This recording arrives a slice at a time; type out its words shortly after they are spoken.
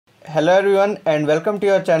Hello everyone and welcome to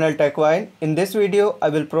your channel TechVine. In this video, I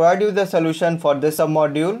will provide you the solution for this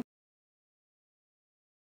submodule.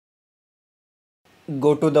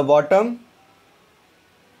 Go to the bottom.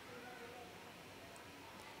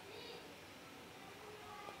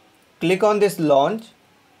 Click on this launch.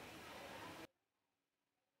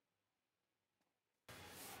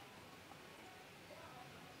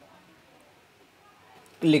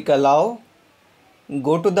 Click allow.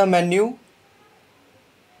 Go to the menu.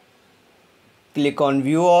 Click on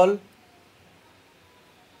view all.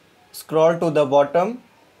 Scroll to the bottom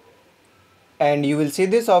and you will see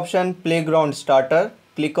this option playground starter.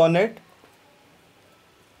 Click on it.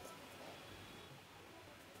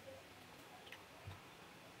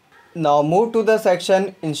 Now move to the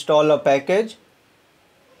section install a package.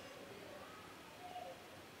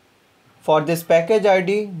 For this package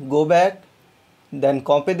ID, go back, then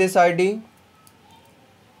copy this ID,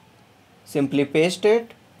 simply paste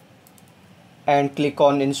it and click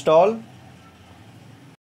on install.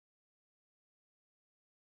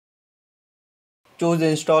 Choose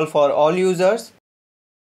install for all users.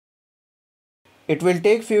 It will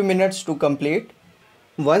take few minutes to complete.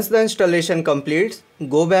 Once the installation completes,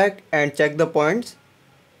 go back and check the points.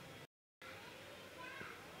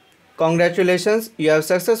 Congratulations, you have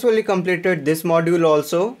successfully completed this module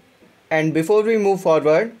also. And before we move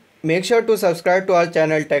forward, make sure to subscribe to our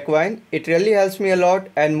channel TechVine. It really helps me a lot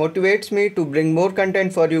and motivates me to bring more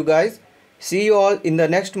content for you guys. See you all in the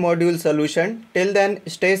next module solution. Till then,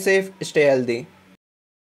 stay safe, stay healthy.